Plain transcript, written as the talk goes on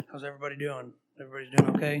How's everybody doing? Everybody's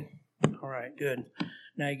doing okay? All right, good.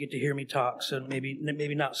 Now you get to hear me talk, so maybe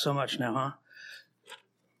not so much now, huh?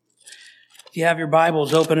 If you have your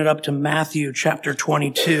Bibles, open it up to Matthew chapter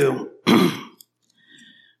 22.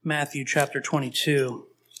 Matthew chapter 22.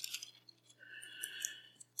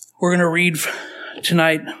 We're going to read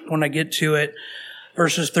tonight, when I get to it,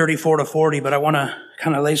 verses 34 to 40, but I want to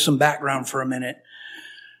kind of lay some background for a minute.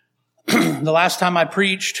 The last time I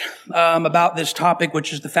preached about this topic,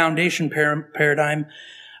 which is the foundation paradigm,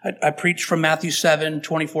 I preached from Matthew 7,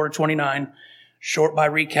 24 to 29. Short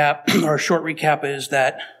recap is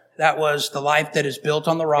that was the life that is built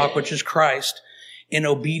on the rock, which is Christ, in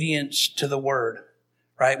obedience to the word,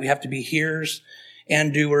 right? We have to be hearers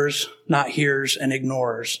and doers, not hearers and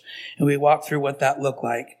ignorers. And we walk through what that looked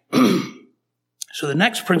like. So the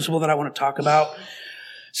next principle that I want to talk about,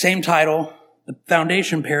 same title, the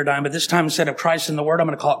foundation paradigm, but this time instead of Christ and the Word, I'm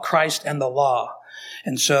going to call it Christ and the law.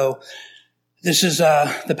 And so this is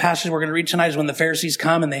the passage we're going to read tonight is when the Pharisees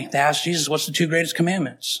come and they ask Jesus, what's the two greatest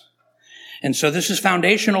commandments? And so this is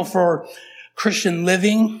foundational for Christian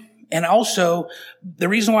living. And also, the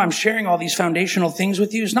reason why I'm sharing all these foundational things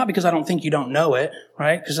with you is not because I don't think you don't know it,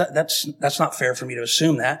 right? Because that's not fair for me to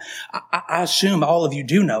assume that. I assume all of you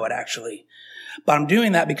do know it, actually. But I'm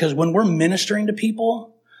doing that because when we're ministering to people,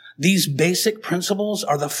 these basic principles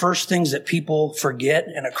are the first things that people forget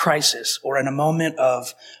in a crisis or in a moment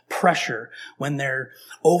of pressure, when they're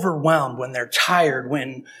overwhelmed, when they're tired,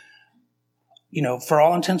 when, for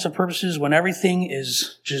all intents and purposes, when everything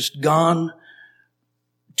is just gone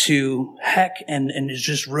to heck and is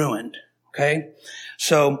just ruined. Okay.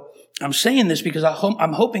 So I'm saying this because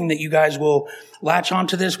I'm hoping that you guys will latch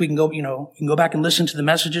onto this. We can go, you can go back and listen to the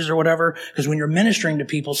messages or whatever. Because when you're ministering to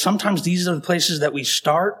people, sometimes these are the places that we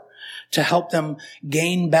start to help them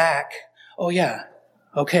gain back. Oh yeah.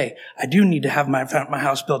 Okay. I do need to have my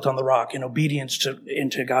house built on the rock in obedience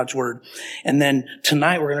into God's word. And then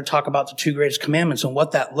tonight we're going to talk about the two greatest commandments and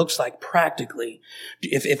what that looks like practically.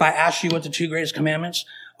 If I ask you what the two greatest commandments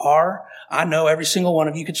are, I know every single one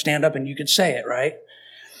of you could stand up and you could say it, right?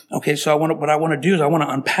 Okay, so what I want to do is I want to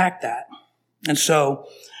unpack that. And so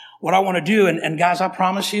what I want to do, and guys, I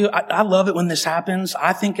promise you, I love it when this happens.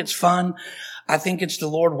 I think it's fun. I think it's the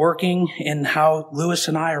Lord working in how Lewis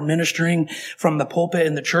and I are ministering from the pulpit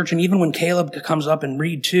in the church. And even when Caleb comes up and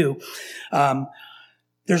read too,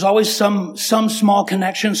 there's always some small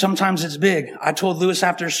connection. Sometimes it's big. I told Lewis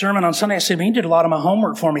after his sermon on Sunday, I said, man, he did a lot of my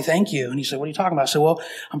homework for me. Thank you. And he said, what are you talking about? I said, well,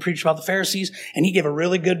 I'm preaching about the Pharisees. And he gave a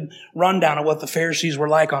really good rundown of what the Pharisees were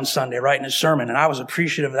like on Sunday, right, in his sermon. And I was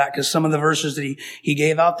appreciative of that because some of the verses that he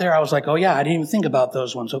gave out there, I was like, oh yeah, I didn't even think about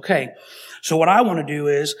those ones. Okay. So what I want to do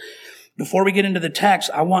is, before we get into the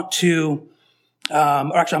text, I want to I'm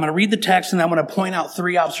going to read the text and I'm going to point out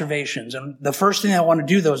three observations. And the first thing I want to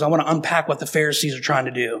do, though, is I want to unpack what the Pharisees are trying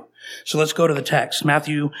to do. So let's go to the text.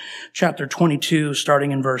 Matthew chapter 22,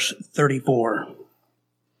 starting in verse 34.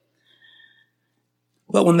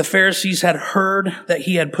 But when the Pharisees had heard that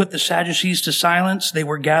he had put the Sadducees to silence, they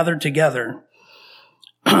were gathered together.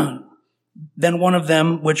 Then one of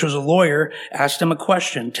them, which was a lawyer, asked him a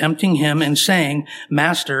question, tempting him and saying,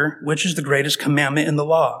 Master, which is the greatest commandment in the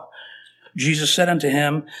law? Jesus said unto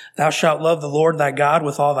him, Thou shalt love the Lord thy God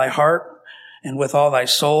with all thy heart, and with all thy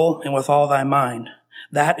soul, and with all thy mind.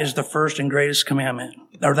 That is the first and greatest commandment.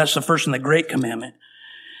 Or that's the first and the great commandment.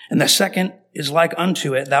 And the second is like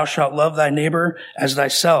unto it, Thou shalt love thy neighbor as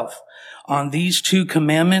thyself. On these two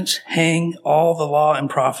commandments hang all the law and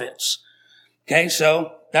prophets. Okay,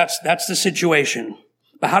 so that's the situation.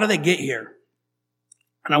 But how do they get here?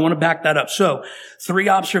 And I want to back that up. So, three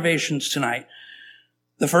observations tonight.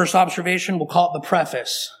 The first observation, we'll call it the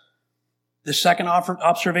preface. The second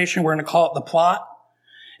observation, we're going to call it the plot.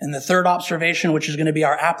 And the third observation, which is going to be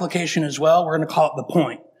our application as well, we're going to call it the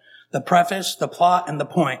point. The preface, the plot, and the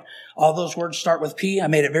point. All those words start with P. I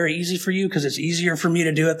made it very easy for you because it's easier for me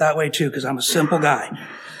to do it that way too, because I'm a simple guy.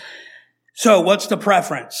 So what's the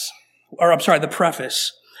preface?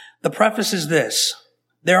 The preface is this.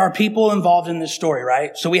 There are people involved in this story,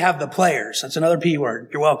 right? So we have the players. That's another P word.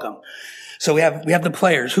 You're welcome. So we have the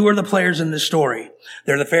players. Who are the players in this story?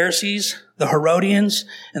 They're the Pharisees, the Herodians,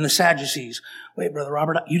 and the Sadducees. Wait, Brother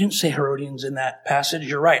Robert, you didn't say Herodians in that passage.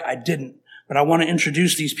 You're right, I didn't. But I want to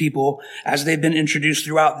introduce these people as they've been introduced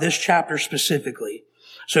throughout this chapter specifically.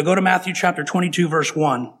 So go to Matthew chapter 22, verse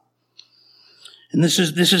 1. And this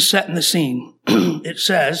is setting the scene. It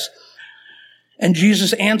says, And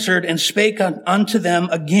Jesus answered and spake unto them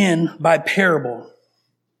again by parable.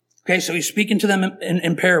 Okay, so he's speaking to them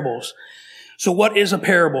in parables. So what is a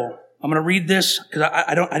parable? I'm going to read this because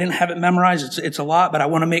I didn't have it memorized. It's a lot, but I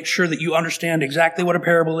want to make sure that you understand exactly what a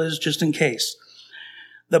parable is just in case.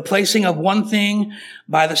 The placing of one thing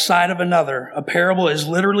by the side of another. A parable is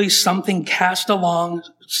literally something cast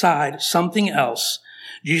alongside something else.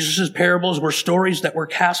 Jesus' parables were stories that were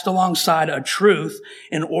cast alongside a truth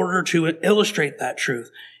in order to illustrate that truth.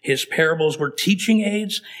 His parables were teaching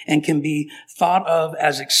aids and can be thought of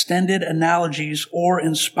as extended analogies or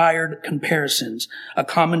inspired comparisons. A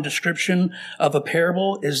common description of a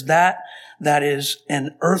parable is that is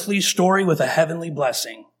an earthly story with a heavenly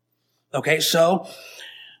blessing. Okay, so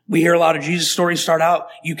we hear a lot of Jesus stories start out.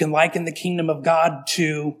 You can liken the kingdom of God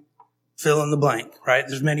to fill in the blank, right?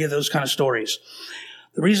 There's many of those kind of stories.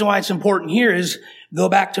 The reason why it's important here is go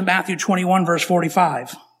back to Matthew 21, verse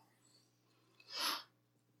 45.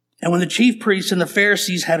 And when the chief priests and the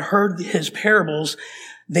Pharisees had heard his parables,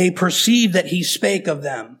 they perceived that he spake of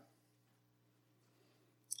them.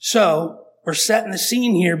 So we're setting the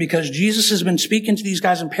scene here because Jesus has been speaking to these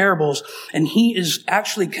guys in parables, and he is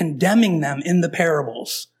actually condemning them in the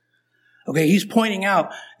parables. Okay, he's pointing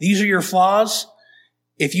out, these are your flaws.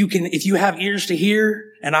 If you have ears to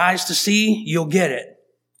hear and eyes to see, you'll get it.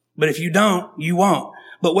 But if you don't, you won't.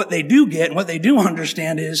 But what they do get and what they do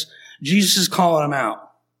understand is Jesus is calling them out.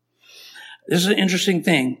 This is an interesting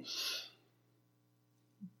thing.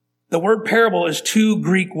 The word parable is two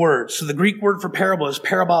Greek words. So the Greek word for parable is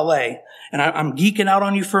parabole. And I'm geeking out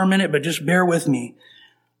on you for a minute, but just bear with me.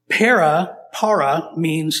 Para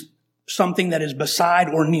means something that is beside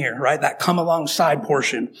or near, right? That come alongside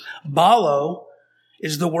portion. Balo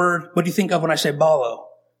is the word, what do you think of when I say balo?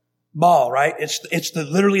 Ball, right? It's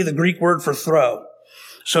literally the Greek word for throw.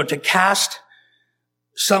 So to cast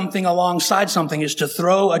something alongside something is to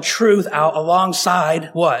throw a truth out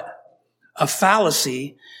alongside what? A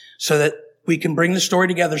fallacy, so that we can bring the story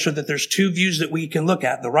together so that there's two views that we can look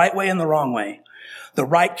at, the right way and the wrong way. The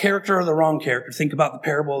right character or the wrong character. Think about the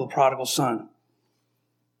parable of the prodigal son.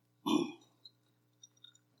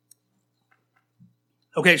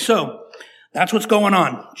 Okay, so that's what's going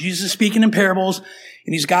on. Jesus is speaking in parables,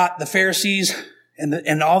 and he's got the Pharisees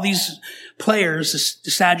and all these players,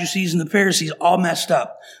 the Sadducees and the Pharisees, all messed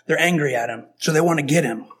up. They're angry at him, so they want to get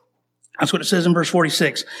him. That's what it says in verse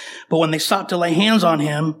 46. But when they sought to lay hands on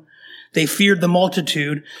him, they feared the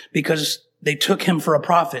multitude because they took him for a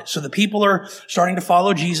prophet. So the people are starting to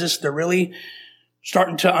follow Jesus. They're really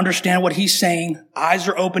starting to understand what he's saying. Eyes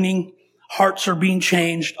are opening. Hearts are being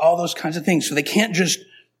changed. All those kinds of things. So they can't just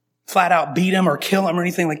flat out beat him or kill him or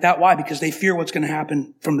anything like that. Why? Because they fear what's going to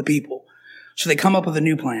happen from the people. So they come up with a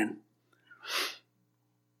new plan.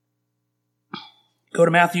 Go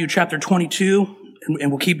to Matthew chapter 22,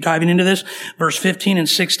 and we'll keep diving into this. Verse 15 and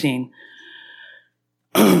 16.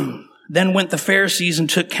 Then went the Pharisees and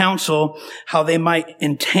took counsel how they might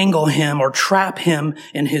entangle him or trap him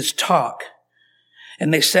in his talk.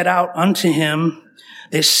 And they sent out unto him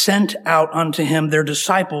their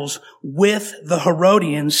disciples with the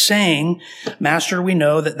Herodians, saying, Master, we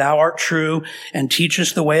know that thou art true and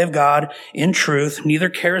teachest the way of God in truth. Neither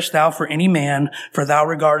carest thou for any man, for thou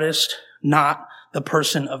regardest not the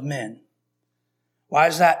person of men. Why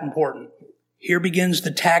is that important? Here begins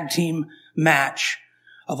the tag team match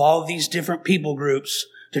of all of these different people groups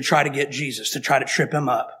to try to get Jesus, to try to trip him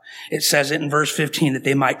up. It says it in verse 15 that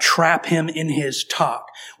they might trap him in his talk.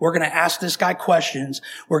 We're going to ask this guy questions.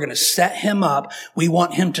 We're going to set him up. We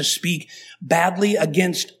want him to speak badly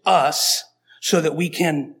against us so that we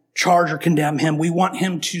can charge or condemn him. We want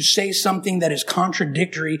him to say something that is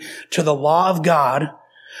contradictory to the law of God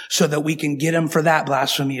so that we can get him for that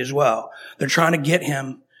blasphemy as well. They're trying to get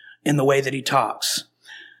him in the way that he talks.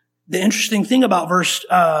 The interesting thing about verse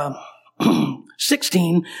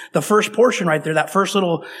 16, the first portion right there, that first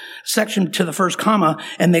little section to the first comma,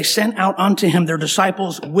 and they sent out unto him their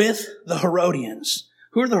disciples with the Herodians.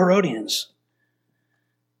 Who are the Herodians?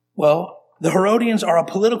 Well, the Herodians are a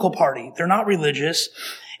political party. They're not religious,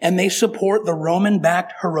 and they support the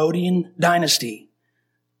Roman-backed Herodian dynasty.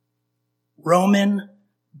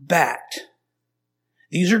 Roman-backed.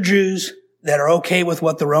 These are Jews that are okay with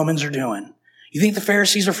what the Romans are doing. You think the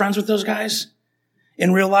Pharisees are friends with those guys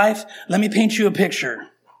in real life? Let me paint you a picture.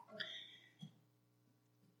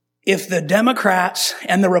 If the Democrats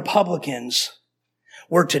and the Republicans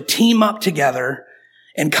were to team up together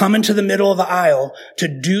and come into the middle of the aisle to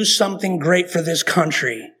do something great for this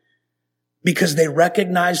country because they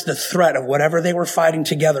recognized the threat of whatever they were fighting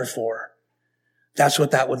together for, that's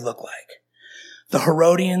what that would look like. The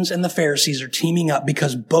Herodians and the Pharisees are teaming up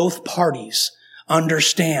because both parties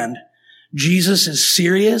understand Jesus is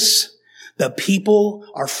serious. The people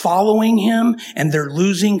are following him and they're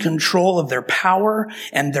losing control of their power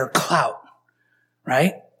and their clout,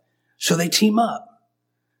 right? So they team up.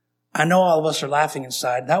 I know all of us are laughing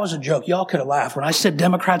inside. That was a joke. Y'all could have laughed. When I said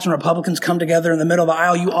Democrats and Republicans come together in the middle of the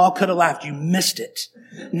aisle, you all could have laughed. You missed it.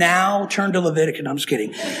 Now turn to Leviticus. I'm just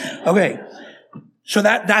kidding. Okay. So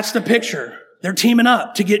that's the picture. They're teaming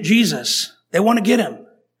up to get Jesus. They want to get him.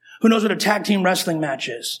 Who knows what a tag team wrestling match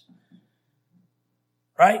is?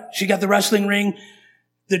 Right? She got the wrestling ring,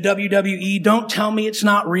 the WWE. Don't tell me it's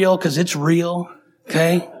not real, because it's real.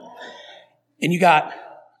 Okay? And you got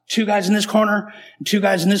 2 guys in this corner, and 2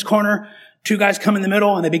 guys in this corner. 2 guys come in the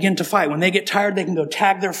middle and they begin to fight. When they get tired, they can go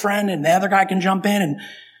tag their friend and the other guy can jump in. And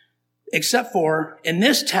except for in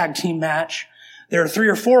this tag team match, there are 3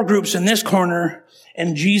 or 4 groups in this corner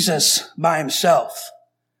and Jesus by himself.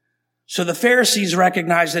 So the Pharisees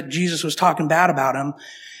recognize that Jesus was talking bad about him.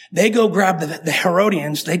 They go grab the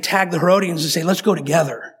Herodians. They tag the Herodians and say, let's go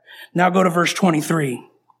together. Now go to verse 23.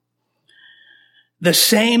 The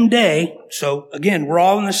same day, so again, we're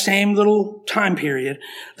all in the same little time period.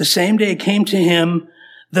 The same day came to him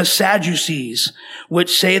the Sadducees,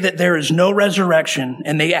 which say that there is no resurrection.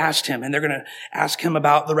 And they asked him, and they're going to ask him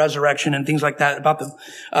about the resurrection and things like that, about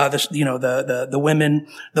the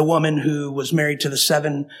woman who was married to the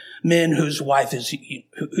 7 men whose wife is she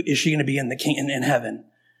going to be in heaven?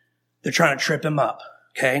 They're trying to trip him up.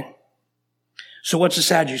 Okay. So what's a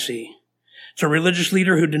Sadducee? It's a religious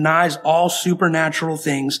leader who denies all supernatural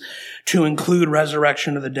things, to include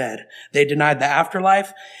resurrection of the dead. They denied the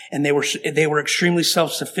afterlife, and they were extremely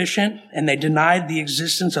self-sufficient, and they denied the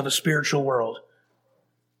existence of a spiritual world.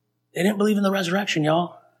 They didn't believe in the resurrection,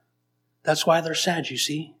 y'all. That's why they're sad, you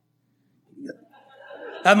see.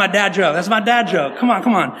 That's my dad joke. Come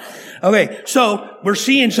on. Okay, so we're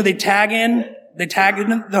seeing, so they tag in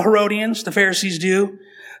the Herodians, the Pharisees do.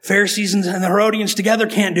 Pharisees and the Herodians together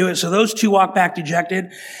can't do it, so those 2 walk back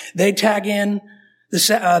dejected. They tag in the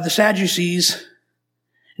Sadducees.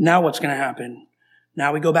 Now what's going to happen?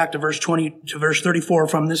 Now we go back to verse 20 to verse 34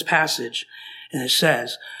 from this passage, and it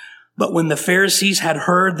says, but when the Pharisees had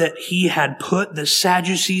heard that he had put the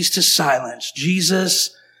Sadducees to silence,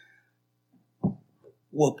 Jesus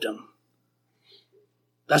whooped them.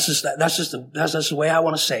 That's just the way I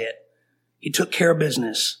want to say it. He took care of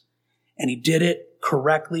business, and he did it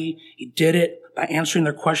correctly. He did it by answering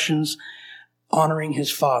their questions, honoring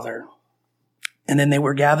his Father. And then they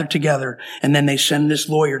were gathered together, and then they send this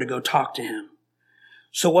lawyer to go talk to him.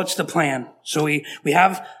 So what's the plan? So we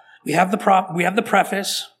have the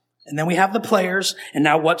preface, and then we have the players, and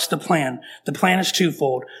now what's the plan? The plan is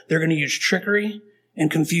twofold. They're going to use trickery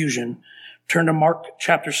and confusion. Turn to Mark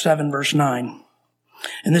chapter 7, verse 9.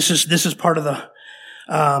 And this is part of the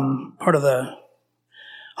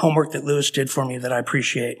homework that Lewis did for me that I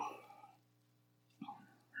appreciate.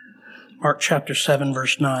 Mark chapter 7,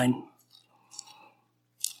 verse 9.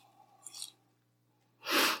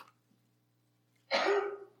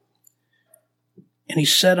 And he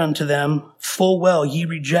said unto them, full well, ye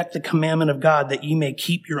reject the commandment of God, that ye may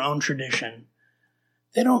keep your own tradition.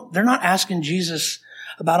 They're not asking Jesus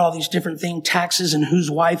about all these different things, taxes, and whose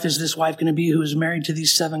wife is this wife going to be who is married to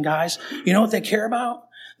these 7 guys. You know what they care about?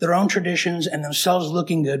 Their own traditions and themselves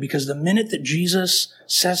looking good, because the minute that Jesus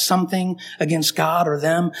says something against God or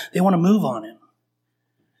them, they want to move on him.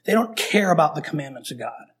 They don't care about the commandments of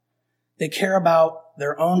God. They care about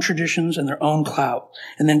their own traditions and their own clout.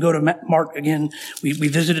 And then go to Mark again. We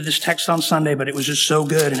visited this text on Sunday, but it was just so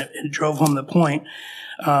good, and it drove home the point.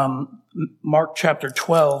 Mark chapter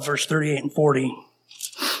 12, verse 38 and 40.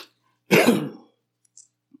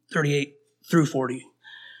 38 through 40.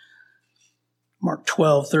 Mark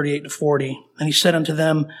 12, 38 to 40. And he said unto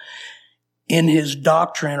them, in his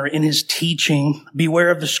doctrine, or in his teaching,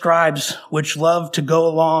 beware of the scribes, which love to go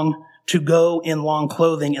in long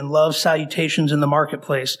clothing, and love salutations in the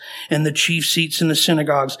marketplace, and the chief seats in the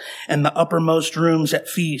synagogues, and the uppermost rooms at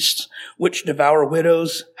feasts, which devour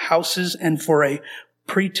widows' houses, and for a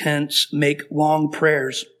pretense make long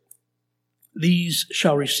prayers. These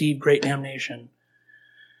shall receive great damnation.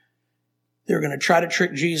 They're going to try to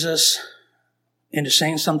trick Jesus into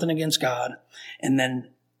saying something against God. And then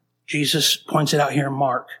Jesus points it out here in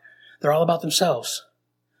Mark. They're all about themselves.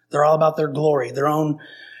 They're all about their glory, their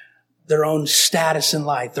own status in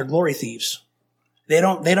life. They're glory thieves. They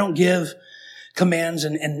don't give commands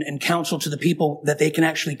and counsel to the people that they can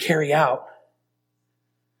actually carry out.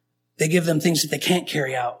 They give them things that they can't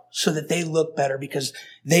carry out so that they look better, because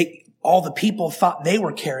all the people thought they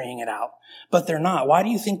were carrying it out, but they're not. Why do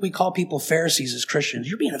you think we call people Pharisees as Christians?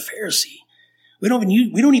 You're being a Pharisee. We don't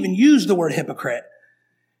even use the word hypocrite.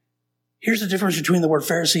 Here's the difference between the word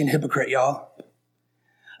Pharisee and hypocrite, y'all.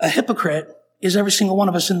 A hypocrite is every single one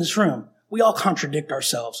of us in this room. We all contradict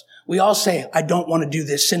ourselves. We all say, I don't want to do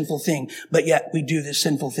this sinful thing, but yet we do this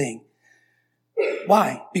sinful thing.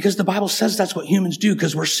 Why? Because the Bible says that's what humans do,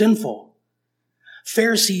 because we're sinful.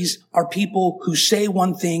 Pharisees are people who say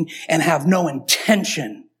one thing and have no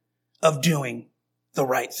intention of doing the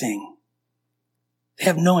right thing. They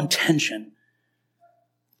have no intention.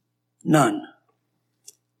 None.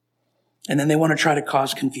 And then they want to try to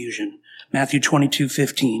cause confusion. Matthew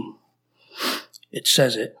 22:15. It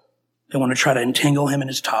says it. They want to try to entangle him in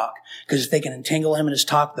his talk. Because if they can entangle him in his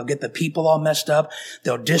talk, they'll get the people all messed up.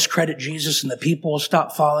 They'll discredit Jesus and the people will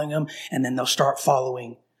stop following him. And then they'll start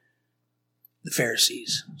following the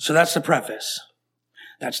Pharisees. So that's the preface.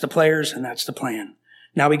 That's the players and that's the plan.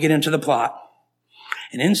 Now we get into the plot.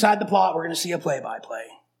 And inside the plot, we're going to see a play-by-play.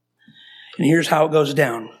 And here's how it goes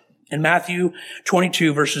down. In Matthew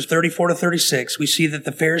 22, verses 34 to 36, we see that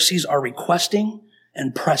the Pharisees are requesting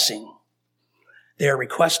and pressing. They are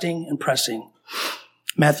requesting and pressing.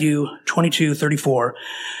 Matthew 22:34.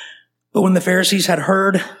 But when the Pharisees had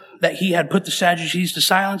heard that he had put the Sadducees to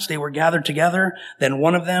silence, they were gathered together. Then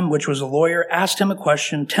one of them, which was a lawyer, asked him a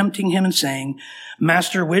question, tempting him and saying,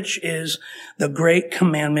 Master, which is the great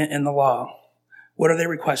commandment in the law? What are they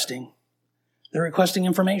requesting? They're requesting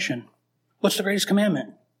information. What's the greatest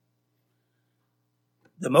commandment?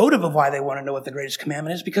 The motive of why they want to know what the greatest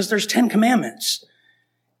commandment is, because there's 10 commandments.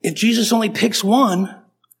 If Jesus only picks one,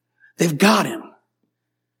 they've got him.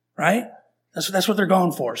 Right? That's what they're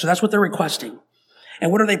going for. So that's what they're requesting.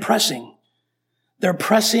 And what are they pressing? They're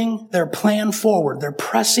pressing their plan forward. They're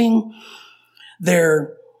pressing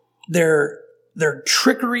their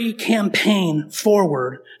trickery campaign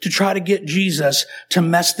forward to try to get Jesus to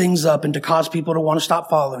mess things up and to cause people to want to stop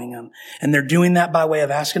following him. And they're doing that by way of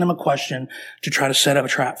asking him a question to try to set up a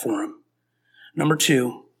trap for him. Number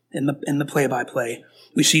 2, in the play-by-play,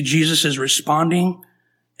 we see Jesus is responding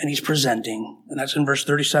and he's presenting. And that's in verse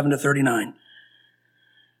 37 to 39.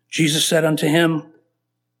 Jesus said unto him,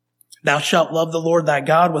 Thou shalt love the Lord thy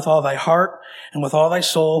God with all thy heart and with all thy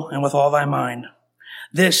soul and with all thy mind.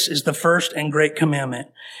 This is the first and great commandment.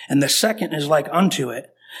 And the second is like unto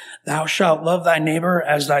it. Thou shalt love thy neighbor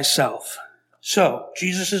as thyself. So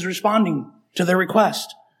Jesus is responding to their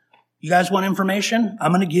request. You guys want information?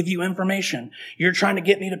 I'm going to give you information. You're trying to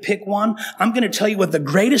get me to pick one. I'm going to tell you what the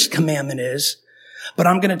greatest commandment is, but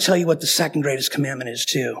I'm going to tell you what the second greatest commandment is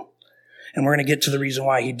too. And we're going to get to the reason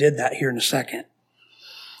why he did that here in a second.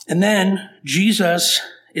 And then Jesus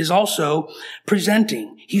is also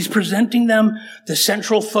presenting. He's presenting them the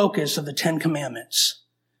central focus of the 10 commandments.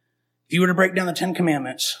 If you were to break down the 10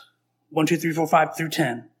 commandments, 1, 2, 3, 4, 5 through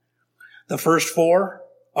 10, the first 4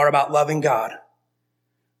 are about loving God.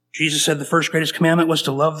 Jesus said the first greatest commandment was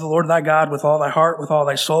to love the Lord thy God with all thy heart, with all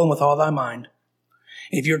thy soul, and with all thy mind.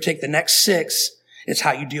 If you were to take the next 6, it's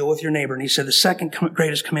how you deal with your neighbor. And he said the second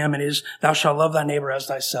greatest commandment is, thou shalt love thy neighbor as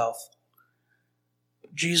thyself.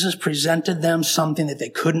 Jesus presented them something that they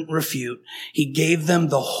couldn't refute. He gave them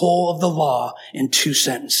the whole of the law in 2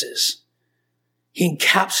 sentences. He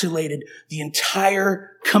encapsulated the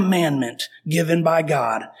entire commandment given by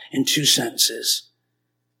God in 2 sentences.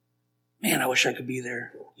 Man, I wish I could be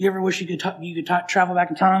there. You ever wish you could travel back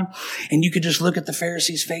in time and you could just look at the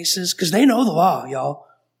Pharisees' faces? Because they know the law, y'all.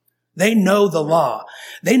 They know the law.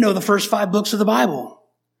 They know the first 5 books of the Bible.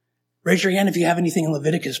 Raise your hand if you have anything in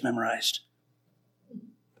Leviticus memorized.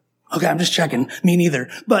 Okay, I'm just checking. Me neither.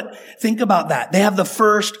 But think about that. They have the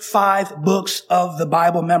first 5 books of the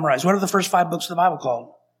Bible memorized. What are the first 5 books of the Bible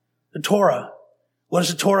called? The Torah. What does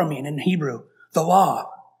the Torah mean in Hebrew? The law.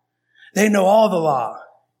 They know all the law.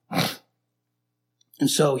 And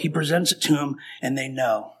so he presents it to them and they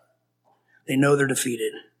know. They know they're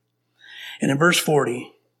defeated. And in verse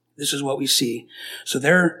 40, this is what we see. So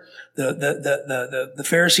the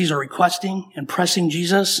Pharisees are requesting and pressing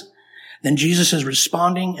Jesus. Then Jesus is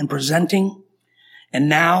responding and presenting. And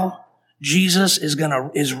now Jesus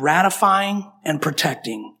is ratifying and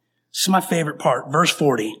protecting. This is my favorite part. Verse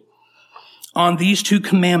 40. On these 2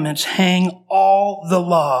 commandments hang all the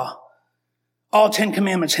law. All 10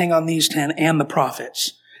 commandments hang on these 10 and the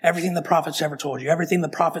prophets. Everything the prophets ever told you. Everything the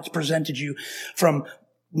prophets presented you from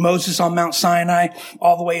Moses on Mount Sinai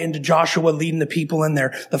all the way into Joshua leading the people in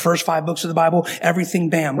there. The first 5 books of the Bible, everything,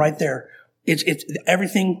 bam, right there. It's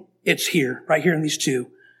everything. It's here, right here in these 2.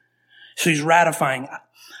 So he's ratifying.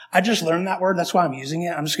 I just learned that word. That's why I'm using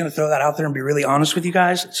it. I'm just going to throw that out there and be really honest with you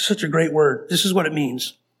guys. It's such a great word. This is what it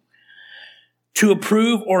means. To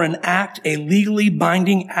approve or enact a legally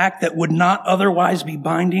binding act that would not otherwise be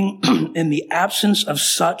binding in the absence of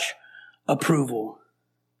such approval.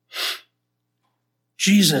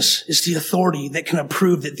 Jesus is the authority that can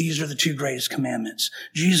approve that these are the two greatest commandments.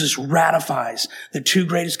 Jesus ratifies the two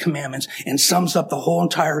greatest commandments and sums up the whole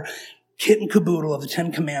entire kit and caboodle of the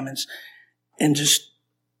 10 commandments and just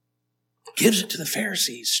gives it to the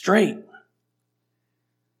Pharisees straight.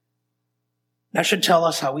 That should tell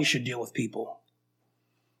us how we should deal with people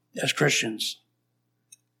as Christians.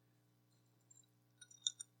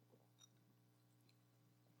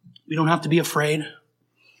 We don't have to be afraid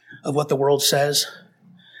of what the world says.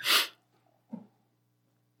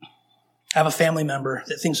 I have a family member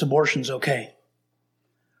that thinks abortion's okay.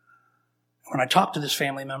 When I talk to this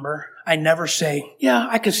family member, I never say, yeah,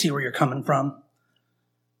 I can see where you're coming from.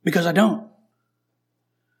 Because I don't.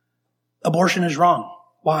 Abortion is wrong.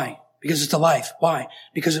 Why? Because it's a life. Why?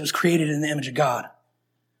 Because it was created in the image of God.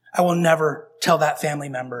 I will never tell that family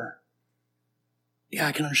member, yeah,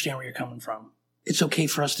 I can understand where you're coming from. It's okay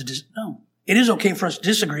for us to no. It is okay for us to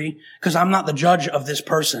disagree because I'm not the judge of this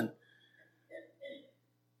person.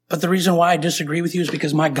 But the reason why I disagree with you is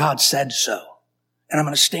because my God said so. And I'm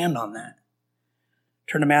going to stand on that.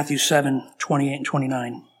 Turn to Matthew 7:28 and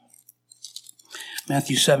 29.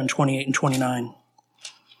 Matthew 7:28 and 29.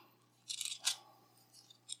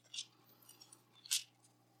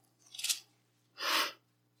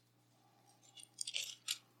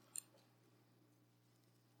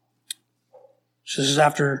 So this is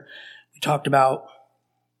after we talked about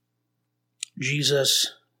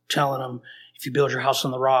Jesus telling them, if you build your house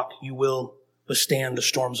on the rock, you will withstand the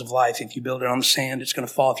storms of life. If you build it on the sand, it's going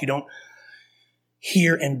to fall. If you don't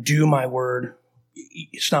hear and do my word,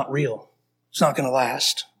 it's not real. It's not going to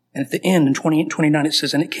last. And at the end, in 28 and 29, it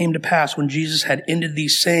says, and it came to pass when Jesus had ended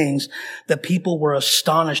these sayings, the people were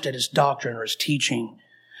astonished at his doctrine or his teaching.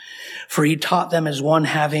 For he taught them as one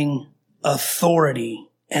having authority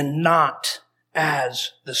and not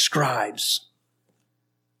as the scribes.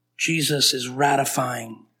 Jesus is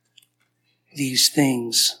ratifying these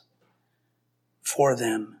things for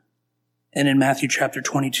them. And in Matthew chapter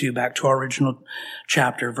 22, back to our original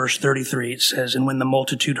chapter, verse 33, it says, and when the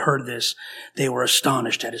multitude heard this, they were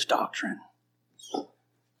astonished at his doctrine.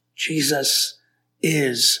 Jesus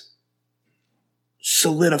is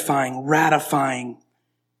solidifying, ratifying,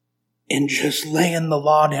 and just laying the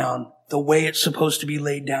law down the way it's supposed to be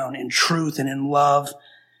laid down in truth and in love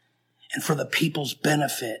and for the people's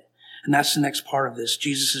benefit. And that's the next part of this.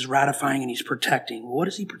 Jesus is ratifying and he's protecting. Well, what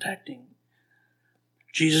is he protecting?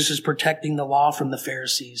 Jesus is protecting the law from the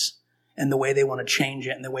Pharisees and the way they want to change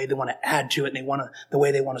it and the way they want to add to it and the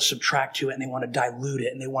way they want to subtract to it and they want to dilute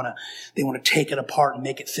it and they want to take it apart and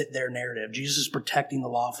make it fit their narrative. Jesus is protecting the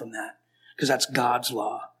law from that because that's God's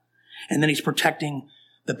law. And then he's protecting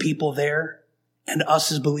the people there and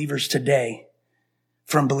us as believers today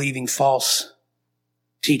from believing false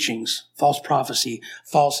teachings, false prophecy,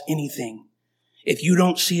 false anything. If you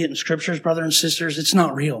don't see it in scriptures, brothers and sisters, it's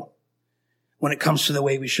not real when it comes to the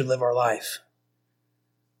way we should live our life.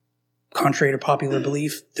 Contrary to popular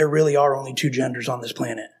belief, there really are only two genders on this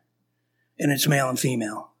planet, and it's male and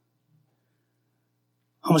female.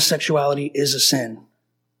 Homosexuality is a sin.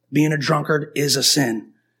 Being a drunkard is a sin.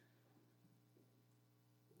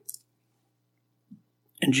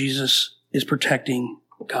 And Jesus is protecting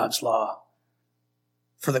God's law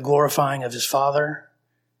for the glorifying of his Father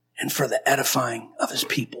and for the edifying of his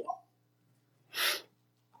people.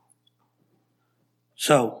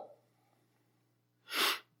 So,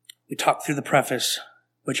 we talked through the preface,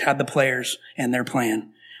 which had the players and their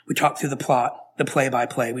plan. We talked through the plot, the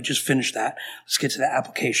play-by-play. We just finished that. Let's get to the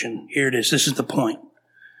application. Here it is. This is the point.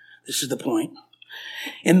 This is the point.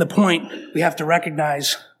 In the point, we have to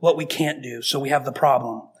recognize what we can't do. So we have the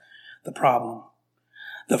problem. The problem.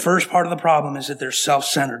 The first part of the problem is that there's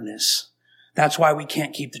self-centeredness. That's why we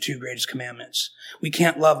can't keep the two greatest commandments. We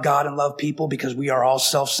can't love God and love people because we are all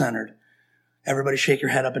self-centered. Everybody shake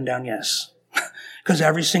your head up and down, yes. Because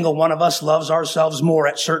every single one of us loves ourselves more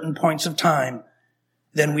at certain points of time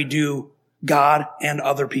than we do God and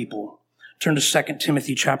other people. Turn to 2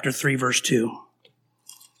 Timothy chapter 3, verse 2.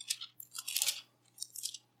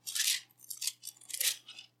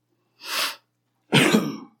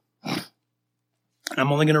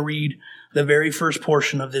 I'm only going to read the very first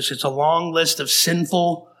portion of this. It's a long list of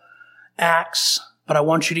sinful acts, but I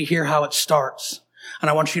want you to hear how it starts. And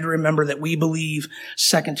I want you to remember that we believe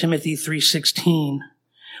 2 Timothy 3:16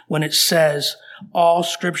 when it says, all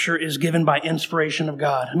scripture is given by inspiration of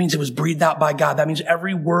God. It means it was breathed out by God. That means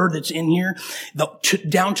every word that's in here,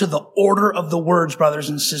 down to the order of the words, brothers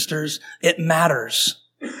and sisters, it matters.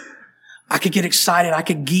 I could get excited. I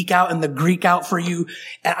could geek out and the Greek out for you.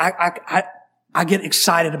 I get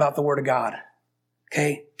excited about the word of God.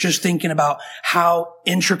 Okay. Just thinking about how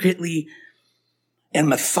intricately and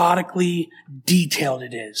methodically detailed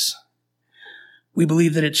it is. We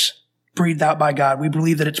believe that it's breathed out by God. We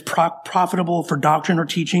believe that it's profitable for doctrine or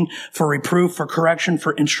teaching, for reproof, for correction,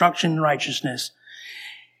 for instruction in righteousness.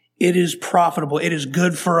 It is profitable. It is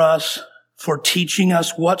good for us, for teaching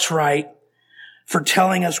us what's right, for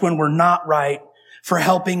telling us when we're not right, for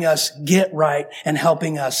helping us get right and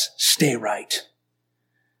helping us stay right.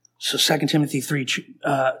 So 2 Timothy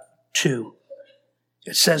 3:2,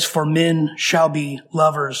 it says, for men shall be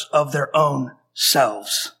lovers of their own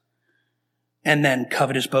selves. And then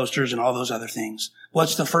covetous, boasters, and all those other things.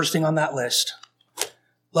 What's the first thing on that list?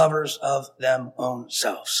 Lovers of them own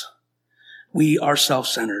selves. We are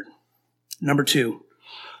self-centered. Number 2,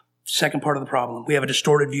 second part of the problem. We have a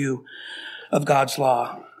distorted view of God's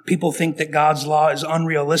law. People think that God's law is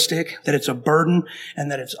unrealistic, that it's a burden,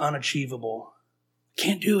 and that it's unachievable.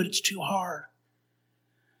 Can't do it. It's too hard.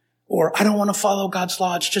 Or I don't want to follow God's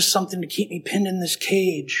law. It's just something to keep me pinned in this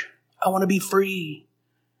cage. I want to be free.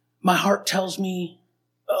 My heart tells me,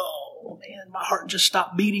 oh man, my heart just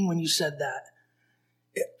stopped beating when you said that.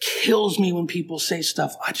 It kills me when people say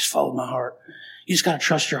stuff. I just followed my heart. You just got to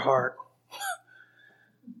trust your heart.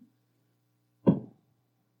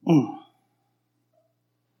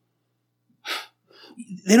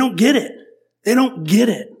 They don't get it. They don't get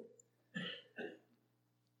it.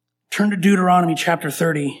 Turn to Deuteronomy chapter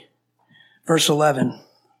 30, verse 11.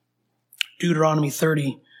 Deuteronomy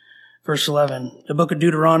 30. Verse 11, the book of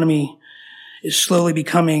Deuteronomy is slowly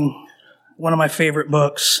becoming one of my favorite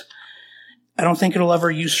books. I don't think it'll ever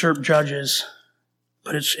usurp Judges,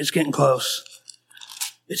 but it's getting close.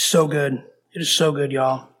 It's so good. It is so good,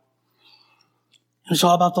 y'all. And it's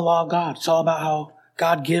all about the law of God. It's all about how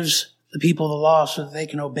God gives the people the law so that they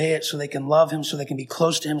can obey it, so they can love him, so they can be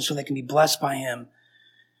close to him, so they can be blessed by him.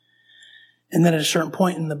 And then at a certain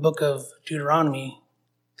point in the book of Deuteronomy,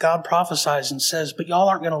 God prophesies and says, but y'all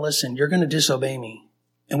aren't going to listen. You're going to disobey me.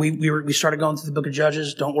 And we started going through the book of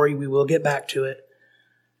Judges. Don't worry, we will get back to it.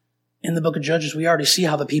 In the book of Judges, we already see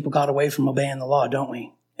how the people got away from obeying the law, don't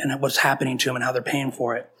we? And what's happening to them and how they're paying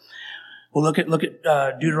for it. Well, look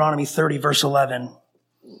at Deuteronomy 30, verse 11.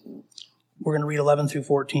 We're going to read 11 through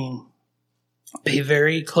 14. Pay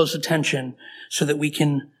very close attention so that we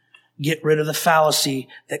can get rid of the fallacy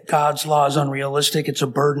that God's law is unrealistic, it's a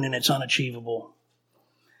burden, and it's unachievable.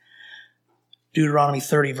 Deuteronomy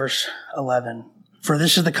 30, verse 11. For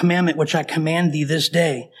this is the commandment which I command thee this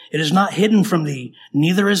day. It is not hidden from thee,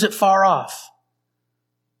 neither is it far off.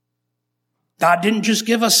 God didn't just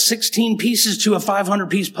give us 16 pieces to a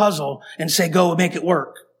 500-piece puzzle and say, go make it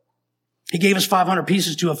work. He gave us 500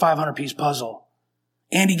 pieces to a 500-piece puzzle.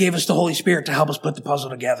 And he gave us the Holy Spirit to help us put the puzzle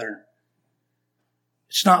together.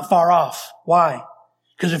 It's not far off. Why?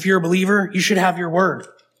 Because if you're a believer, you should have your word.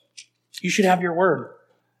 You should have your word.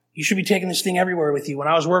 You should be taking this thing everywhere with you. When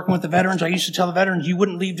I was working with the veterans, I used to tell the veterans, you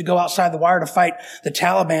wouldn't leave to go outside the wire to fight the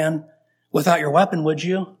Taliban without your weapon, would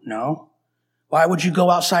you? No. Why would you go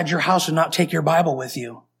outside your house and not take your Bible with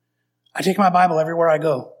you? I take my Bible everywhere I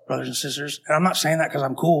go, brothers and sisters. And I'm not saying that because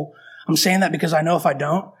I'm cool. I'm saying that because I know if I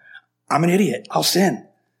don't, I'm an idiot. I'll sin.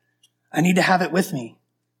 I need to have it with me.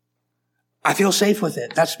 I feel safe with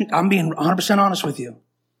it. I'm being 100% honest with you.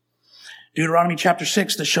 Deuteronomy chapter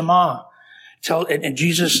 6, the Shema. And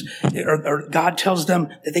Jesus, or God tells them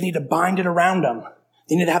that they need to bind it around them.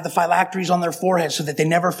 They need to have the phylacteries on their forehead so that they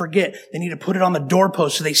never forget. They need to put it on the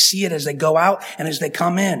doorpost so they see it as they go out and as they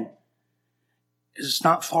come in. Because it's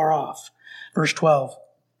not far off. Verse 12.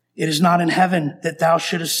 It is not in heaven that thou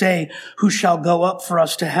shouldest say, who shall go up for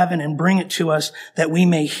us to heaven and bring it to us that we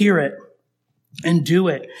may hear it and do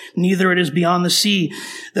it. Neither it is beyond the sea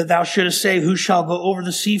that thou shouldest say, who shall go over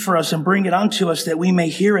the sea for us and bring it unto us that we may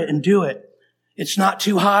hear it and do it. It's not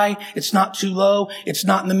too high. It's not too low. It's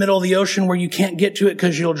not in the middle of the ocean where you can't get to it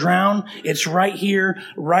because you'll drown. It's right here,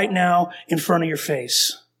 right now, in front of your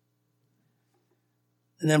face.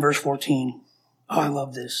 And then verse 14. Oh, I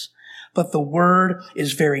love this. But the word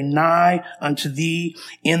is very nigh unto thee,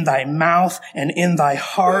 in thy mouth and in thy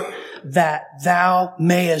heart, that thou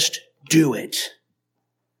mayest do it.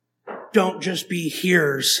 Don't just be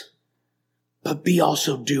hearers, but be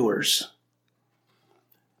also doers.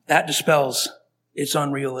 That dispels it's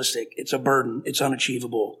unrealistic. It's a burden. It's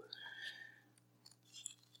unachievable.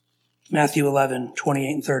 Matthew 11,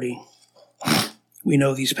 28 and 30. We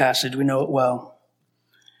know these passages. We know it well.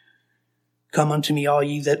 Come unto me, all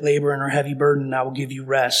ye that labor and are heavy burdened, and I will give you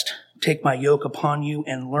rest. Take my yoke upon you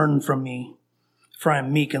and learn from me. For I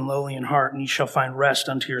am meek and lowly in heart, and ye shall find rest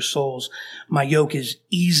unto your souls. My yoke is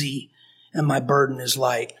easy and my burden is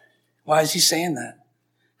light. Why is he saying that?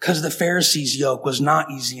 Because the Pharisees' yoke was not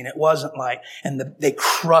easy and it wasn't light. And they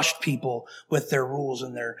crushed people with their rules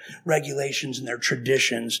and their regulations and their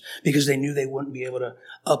traditions because they knew they wouldn't be able to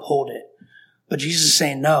uphold it. But Jesus is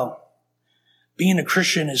saying, no, being a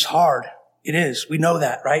Christian is hard. It is. We know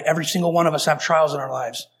that, right? Every single one of us have trials in our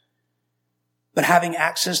lives. But having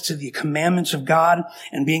access to the commandments of God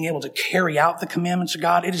and being able to carry out the commandments of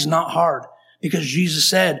God, it is not hard because Jesus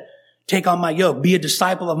said, take on my yoke, be a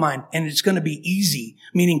disciple of mine, and it's going to be easy,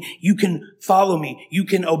 meaning you can follow me, you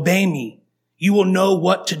can obey me. You will know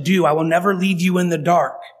what to do. I will never leave you in the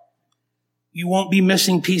dark. You won't be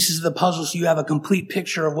missing pieces of the puzzle, so you have a complete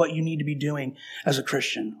picture of what you need to be doing as a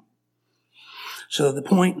Christian. So the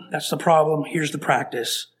point, that's the problem. Here's the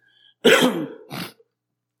practice. The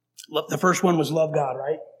first one was love God,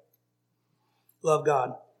 right? Love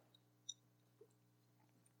God.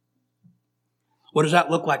 What does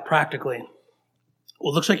that look like practically?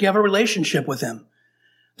 Well, it looks like you have a relationship with him.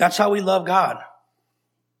 That's how we love God.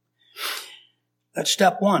 That's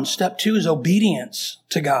step one. Step two is obedience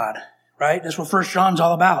to God, right? That's what 1 John's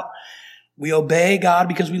all about. We obey God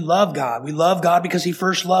because we love God. We love God because he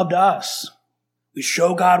first loved us. We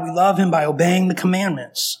show God we love him by obeying the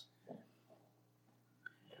commandments.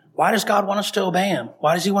 Why does God want us to obey him?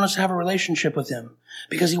 Why does he want us to have a relationship with him?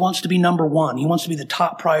 Because he wants to be number one. He wants to be the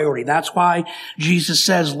top priority. That's why Jesus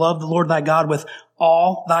says, love the Lord thy God with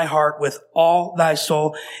all thy heart, with all thy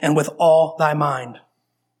soul, and with all thy mind.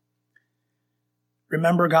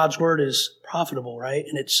 Remember, God's word is profitable, right?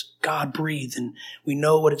 And it's God-breathed, and we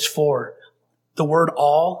know what it's for. The word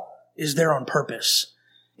all is there on purpose.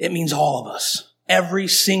 It means all of us. Every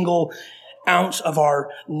single ounce of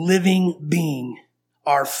our living being.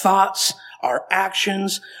 Our thoughts, our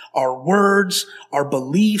actions, our words, our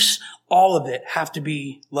beliefs, all of it have to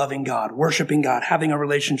be loving God, worshiping God, having a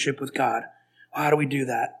relationship with God. Well, how do we do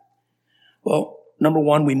that? Well, number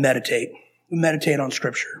one, we meditate. We meditate on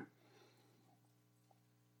Scripture.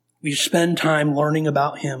 We spend time learning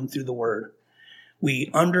about him through the Word.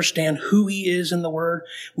 We understand who he is in the Word.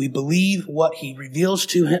 We believe what he reveals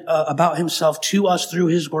about himself to us through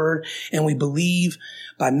his Word. And we believe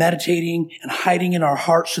by meditating and hiding in our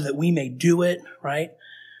hearts so that we may do it, right?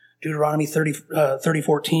 Deuteronomy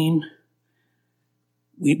 30:14.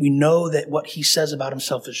 We know that what he says about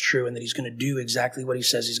himself is true and that he's going to do exactly what he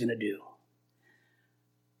says he's going to do.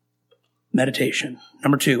 Meditation.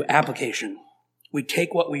 Number two, application. We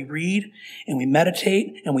take what we read and we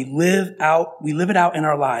meditate and we live it out in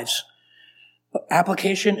our lives.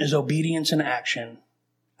 Application is obedience in action.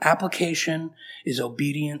 Application is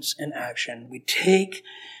obedience in action. We take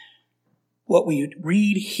what we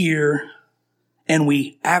read here and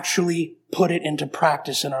we actually put it into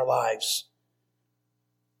practice in our lives.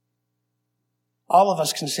 All of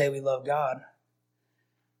us can say we love God.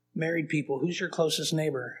 Married people, who's your closest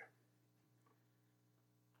neighbor?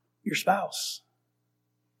 Your spouse.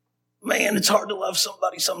 Man, it's hard to love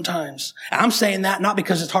somebody sometimes. I'm saying that not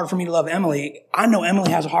because it's hard for me to love Emily. I know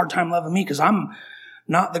Emily has a hard time loving me because I'm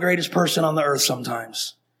not the greatest person on the earth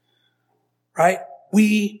sometimes. Right?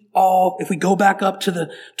 We all, if we go back up to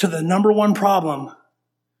the number one problem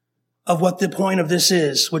of what the point of this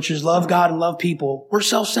is, which is love God and love people, we're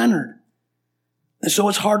self-centered. And so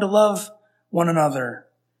it's hard to love one another.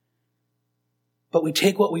 But we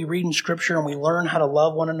take what we read in Scripture and we learn how to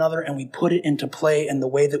love one another and we put it into play in the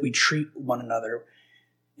way that we treat one another.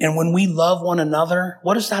 And when we love one another,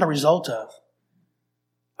 what is that a result of?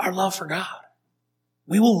 Our love for God.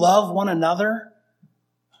 We will love one another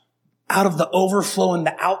out of the overflow and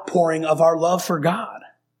the outpouring of our love for God.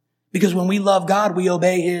 Because when we love God, we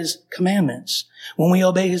obey his commandments. When we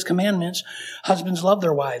obey his commandments, husbands love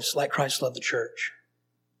their wives like Christ loved the church.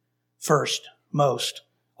 First, most,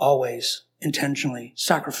 always, intentionally,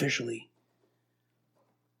 sacrificially.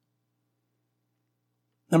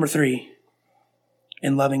 Number three,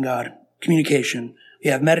 in loving God, communication. We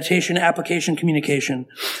have meditation, application, communication.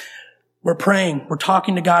 We're praying, we're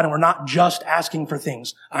talking to God, and we're not just asking for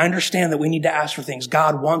things. I understand that we need to ask for things.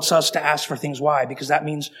 God wants us to ask for things. Why? Because that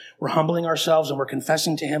means we're humbling ourselves and we're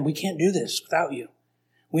confessing to him, we can't do this without you.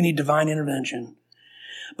 We need divine intervention.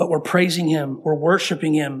 But we're praising him, we're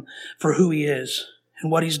worshiping him for who he is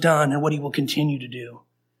and what he's done and what he will continue to do.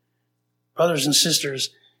 Brothers and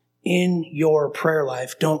sisters, in your prayer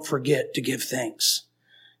life, don't forget to give thanks.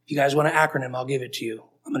 If you guys want an acronym, I'll give it to you.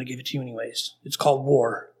 I'm going to give it to you anyways. It's called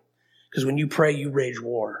WAR. Because when you pray, you wage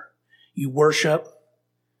war. You worship,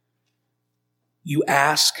 you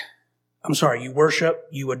worship,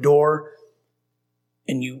 you adore,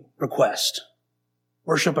 and you request.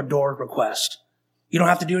 Worship, adore, request. You don't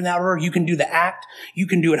have to do it in that order. You can do the act. You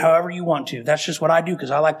can do it however you want to. That's just what I do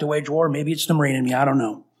because I like to wage war. Maybe it's the Marine in me. I don't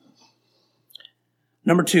know.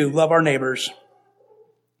 Number 2, love our neighbors.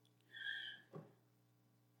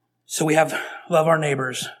 So we have love our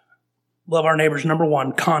neighbors. Love our neighbors. Number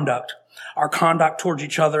 1, conduct. Our conduct towards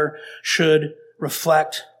each other should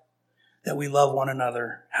reflect that we love one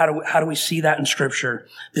another. How do we see that in Scripture?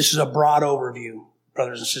 This is a broad overview,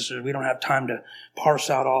 brothers and sisters. We don't have time to parse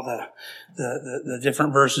out all the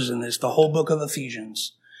different verses in this. The whole book of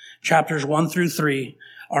Ephesians, chapters 1 through 3,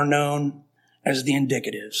 are known as the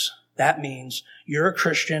indicatives. That means you're a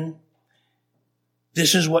Christian.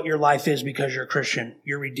 This is what your life is because you're a Christian.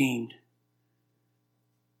 You're redeemed.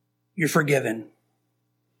 You're forgiven.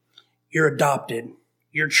 You're adopted.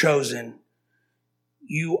 You're chosen.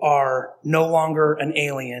 You are no longer an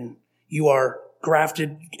alien. You are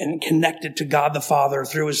grafted and connected to God the Father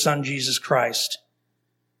through His Son, Jesus Christ.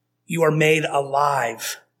 You are made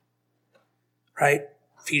alive. Right?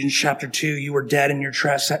 Ephesians chapter 2, you were dead in your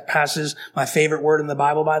trespasses. My favorite word in the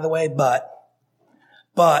Bible, by the way, but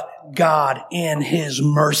God in His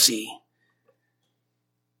mercy.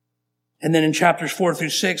 And then in chapters 4 through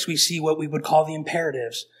 6, we see what we would call the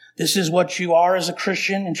imperatives. This is what you are as a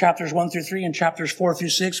Christian in chapters 1 through 3. In chapters 4 through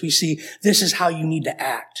 6, we see this is how you need to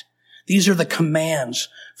act. These are the commands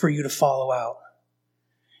for you to follow out.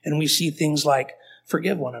 And we see things like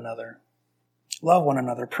forgive one another, love one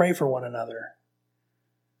another, pray for one another.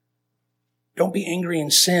 Don't be angry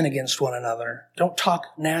and sin against one another. Don't talk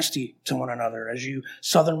nasty to one another. As you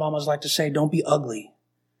Southern mamas like to say, don't be ugly.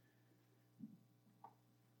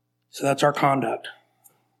 So that's our conduct.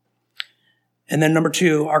 And then number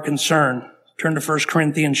 2, our concern. Turn to 1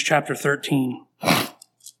 Corinthians chapter 13.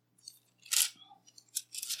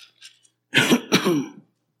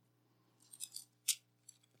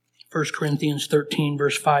 1 Corinthians 13,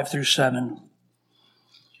 verse 5 through 7.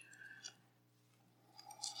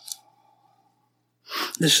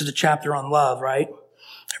 This is the chapter on love, right?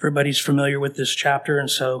 Everybody's familiar with this chapter. And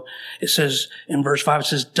so it says in verse 5, it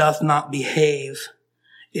says, doth not behave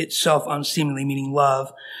itself unseemly, meaning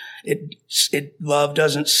love. Love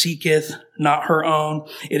doesn't seeketh not her own.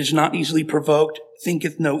 It is not easily provoked,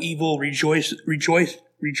 thinketh no evil, rejoiceth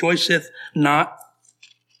not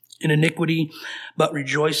in iniquity, but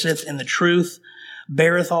rejoiceth in the truth,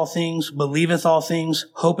 beareth all things, believeth all things,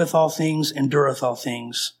 hopeth all things, endureth all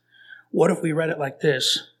things. What if we read it like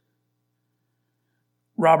this?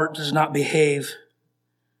 Robert does not behave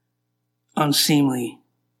unseemly.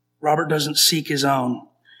 Robert doesn't seek his own.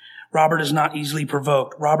 Robert is not easily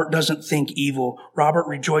provoked. Robert doesn't think evil. Robert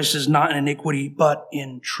rejoices not in iniquity, but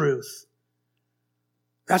in truth.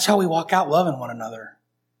 That's how we walk out loving one another.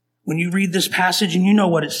 When you read this passage and you know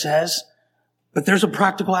what it says, but there's a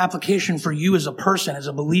practical application for you as a person, as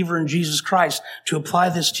a believer in Jesus Christ, to apply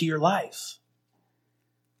this to your life.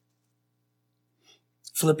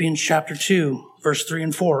 Philippians chapter 2, verse 3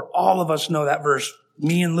 and 4. All of us know that verse.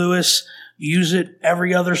 Me and Lewis use it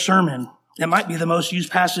every other sermon. It might be the most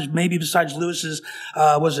used passage, maybe besides Lewis's,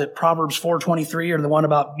 was it Proverbs 4:23, or the one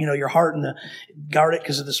about, your heart and guard it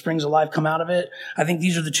because the springs of life come out of it. I think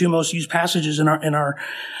these are the two most used passages in our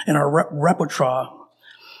repertoire.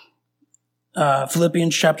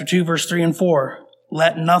 Philippians chapter 2, verse 3 and 4.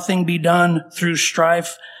 Let nothing be done through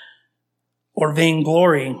strife or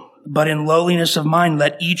vainglory, but in lowliness of mind,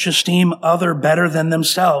 let each esteem other better than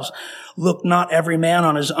themselves. Look not every man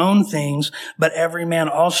on his own things, but every man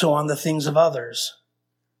also on the things of others.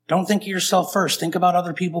 Don't think of yourself first. Think about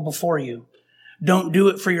other people before you. Don't do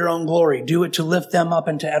it for your own glory. Do it to lift them up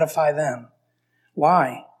and to edify them.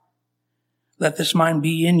 Why? Let this mind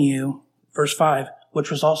be in you, verse 5,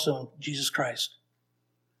 which was also in Jesus Christ.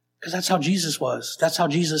 Because that's how Jesus was. That's how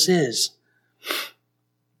Jesus is.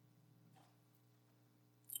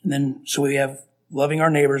 And then, so we have loving our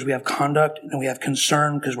neighbors, we have conduct, and we have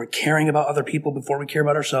concern because we're caring about other people before we care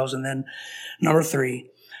about ourselves. And then number 3,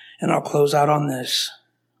 and I'll close out on this,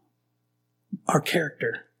 our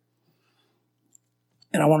character.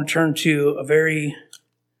 And I want to turn to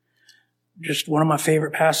just one of my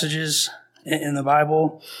favorite passages in the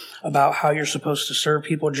Bible about how you're supposed to serve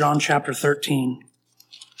people, John chapter 13.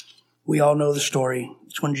 We all know the story.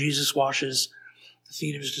 It's when Jesus washes the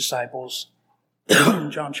feet of his disciples.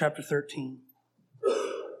 John chapter 13.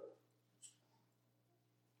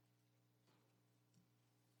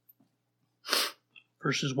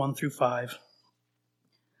 Verses 1 through 5.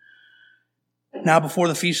 Now before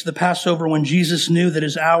the feast of the Passover, when Jesus knew that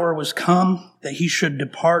his hour was come, that he should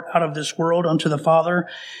depart out of this world unto the Father,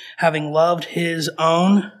 having loved his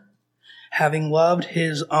own,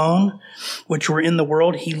 which were in the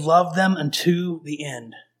world, he loved them unto the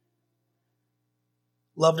end.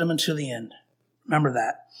 Loved them unto the end. Remember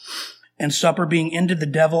that. And supper being ended, the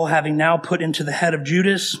devil having now put into the head of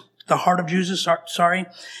Judas, the heart of Judas,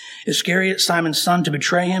 Iscariot, Simon's son, to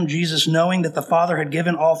betray him. Jesus, knowing that the Father had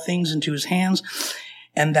given all things into his hands,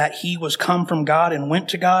 and that he was come from God and went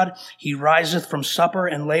to God, he riseth from supper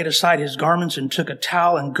and laid aside his garments and took a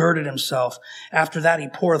towel and girded himself. After that he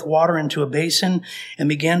poureth water into a basin and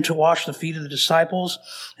began to wash the feet of the disciples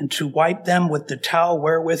and to wipe them with the towel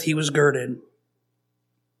wherewith he was girded.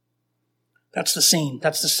 That's the scene.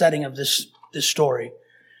 That's the setting of this story.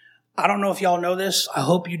 I don't know if y'all know this. I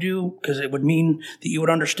hope you do, because it would mean that you would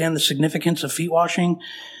understand the significance of feet washing.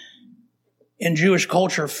 In Jewish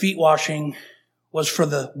culture, feet washing was for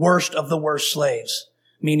the worst of the worst slaves,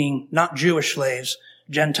 meaning not Jewish slaves,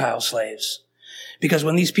 Gentile slaves. Because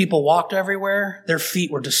when these people walked everywhere, their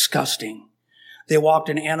feet were disgusting. They walked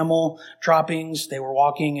in animal droppings. They were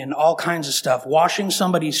walking in all kinds of stuff. Washing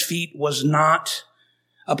somebody's feet was not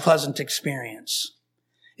a pleasant experience.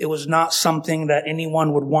 It was not something that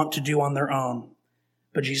anyone would want to do on their own.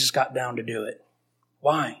 But Jesus got down to do it.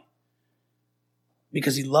 Why?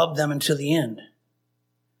 Because he loved them until the end.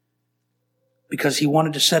 Because he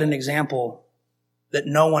wanted to set an example that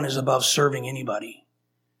no one is above serving anybody.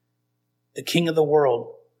 The King of the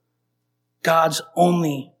world, God's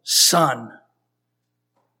only Son,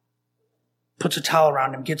 puts a towel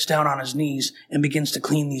around him, gets down on his knees, and begins to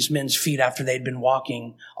clean these men's feet after they'd been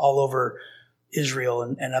walking all over Israel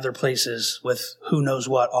and other places with who knows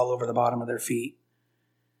what all over the bottom of their feet.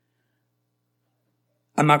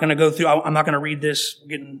 I'm not going to read this,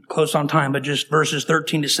 getting close on time, but just verses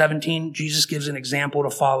 13 to 17, Jesus gives an example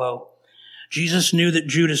to follow. Jesus knew that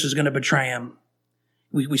Judas was going to betray him.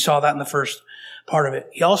 We saw that in the first part of it.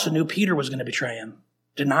 He also knew Peter was going to betray him,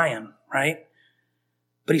 deny him, right?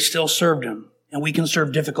 But he still served him. And we can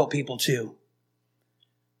serve difficult people too.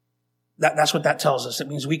 That's what that tells us. It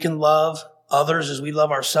means we can love others as we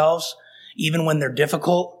love ourselves, even when they're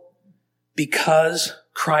difficult, because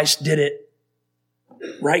Christ did it.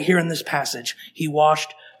 Right here in this passage, he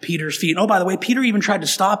washed Peter's feet. Oh, by the way, Peter even tried to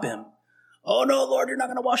stop him. Oh, no, Lord, you're not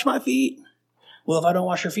going to wash my feet. Well, if I don't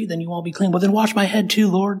wash your feet, then you won't be clean. Well, then wash my head too,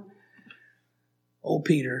 Lord. Oh,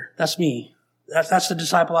 Peter, that's me. That's the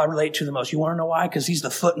disciple I relate to the most. You want to know why? Because he's the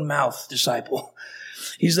foot and mouth disciple.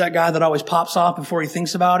 He's that guy that always pops off before he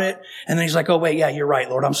thinks about it. And then he's like, oh, wait, yeah, you're right,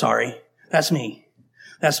 Lord. I'm sorry. That's me.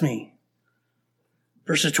 That's me.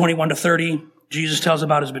 Verses 21 to 30. Jesus tells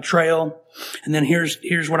about his betrayal. And then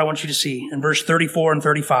here's what I want you to see. In verse 34 and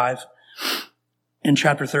 35 in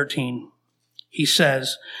chapter 13, he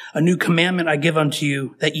says, a new commandment I give unto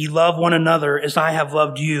you, that ye love one another as I have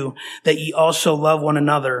loved you, that ye also love one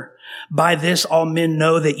another. By this all men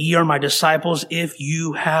know that ye are my disciples, if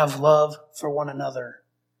you have love for one another.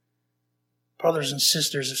 Brothers and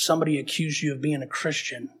sisters, if somebody accused you of being a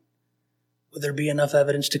Christian, would there be enough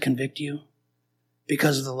evidence to convict you?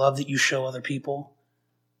 Because of the love that you show other people.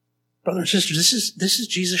 Brothers and sisters, this is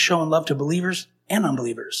Jesus showing love to believers and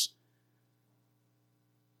unbelievers.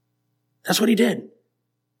 That's what he did.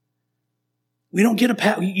 You don't get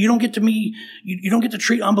to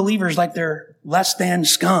treat unbelievers like they're less than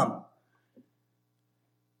scum.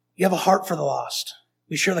 You have a heart for the lost.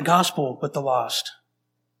 We share the gospel with the lost.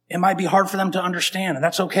 It might be hard for them to understand, and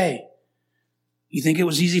that's okay. You think it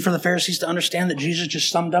was easy for the Pharisees to understand that Jesus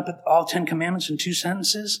just summed up all 10 commandments in 2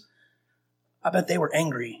 sentences? I bet they were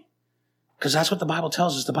angry. Because that's what the Bible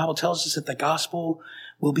tells us. The Bible tells us that the gospel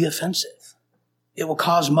will be offensive. It will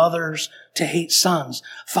cause mothers to hate sons,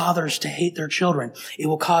 fathers to hate their children. It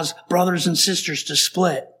will cause brothers and sisters to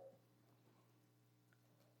split.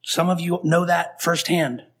 Some of you know that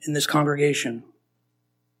firsthand in this congregation.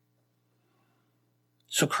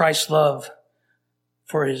 So Christ's love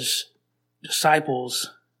for his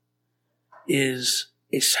disciples is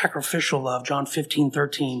a sacrificial love. John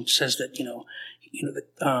 15:13 says that,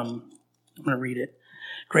 I'm going to read it.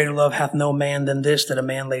 Greater love hath no man than this, that a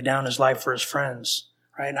man lay down his life for his friends.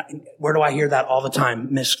 Right? Where do I hear that all the time?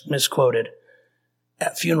 Misquoted.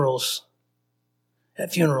 At funerals,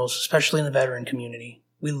 especially in the veteran community.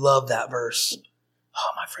 We love that verse.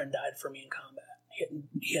 Oh, my friend died for me in combat.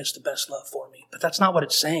 He has the best love for me. But that's not what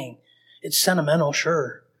it's saying. It's sentimental,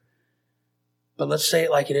 sure. But let's say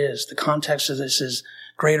it like it is. The context of this is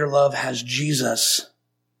greater love has Jesus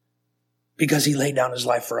because he laid down his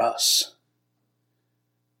life for us.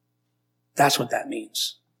 That's what that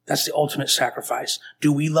means. That's the ultimate sacrifice.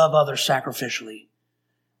 Do we love others sacrificially?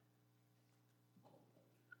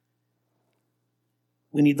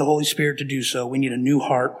 We need the Holy Spirit to do so. We need a new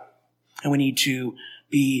heart, and we need to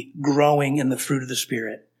be growing in the fruit of the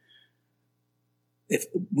Spirit. If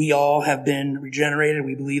we all have been regenerated,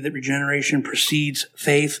 we believe that regeneration precedes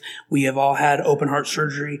faith. We have all had open heart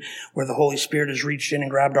surgery where the Holy Spirit has reached in and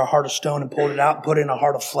grabbed our heart of stone and pulled it out, put in a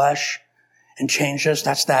heart of flesh and changed us.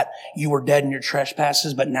 That's that you were dead in your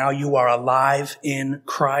trespasses, but now you are alive in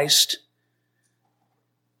Christ.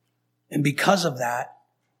 And because of that,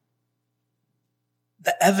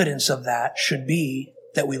 the evidence of that should be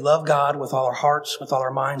that we love God with all our hearts, with all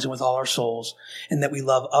our minds, and with all our souls, and that we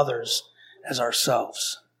love others as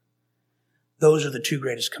ourselves. Those are the two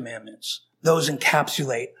greatest commandments. Those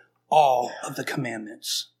encapsulate all of the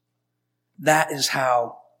commandments. That is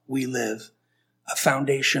how we live a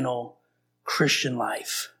foundational Christian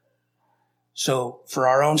life. So for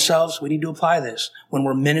our own selves, we need to apply this. When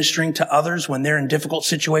we're ministering to others, when they're in difficult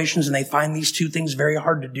situations and they find these two things very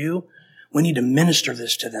hard to do, we need to minister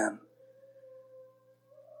this to them.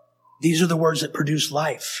 These are the words that produce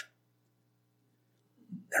life.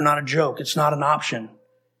 They're not a joke. It's not an option.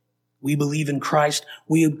 We believe in Christ.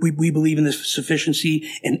 We believe in the sufficiency,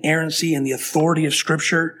 inerrancy, and the authority of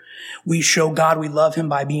Scripture. We show God we love Him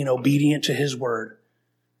by being obedient to His word.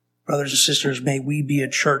 Brothers and sisters, may we be a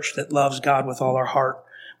church that loves God with all our heart,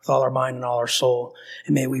 with all our mind, and all our soul.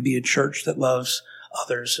 And may we be a church that loves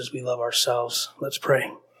others as we love ourselves. Let's pray.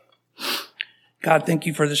 God, thank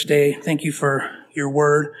you for this day. Thank you for your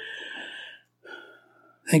word.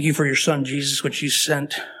 Thank you for your Son, Jesus, which you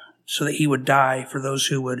sent so that he would die for those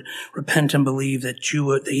who would repent and believe that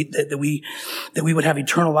we would have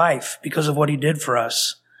eternal life because of what he did for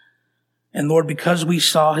us. And Lord, because we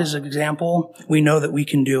saw his example, we know that we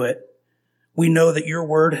can do it. We know that your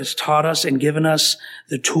word has taught us and given us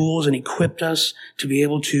the tools and equipped us to be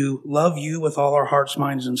able to love you with all our hearts,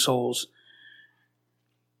 minds, and souls.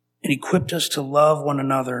 And equipped us to love one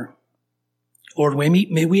another. Lord,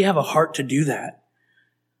 may we have a heart to do that.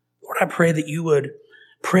 Lord, I pray that you would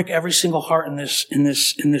prick every single heart in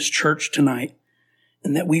this church tonight,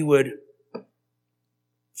 and that we would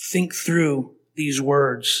think through these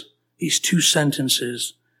words, these two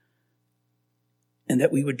sentences, and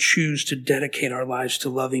that we would choose to dedicate our lives to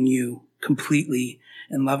loving you completely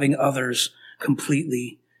and loving others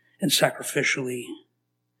completely and sacrificially,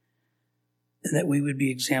 and that we would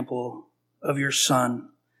be example of your Son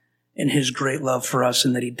and his great love for us,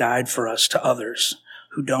 and that he died for us to others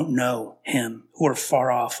who don't know him, who are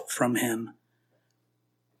far off from him.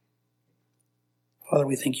 Father,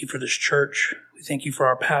 we thank you for this church. We thank you for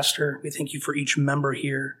our pastor. We thank you for each member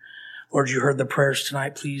here. Lord, you heard the prayers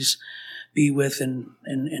tonight. Please be with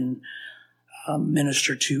and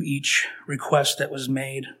minister to each request that was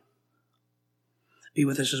made. Be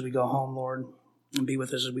with us as we go home, Lord, and be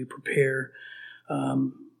with us as we prepare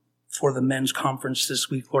for the men's conference this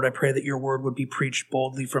week. Lord, I pray that your word would be preached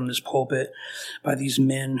boldly from this pulpit by these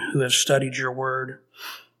men who have studied your word,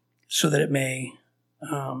 so that it may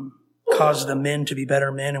cause the men to be better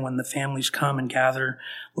men. And when the families come and gather,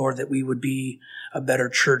 Lord, that we would be a better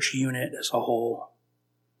church unit as a whole.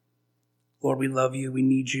 Lord, we love you, we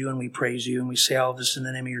need you, and we praise you. And we say all of this in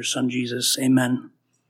the name of your Son, Jesus. Amen.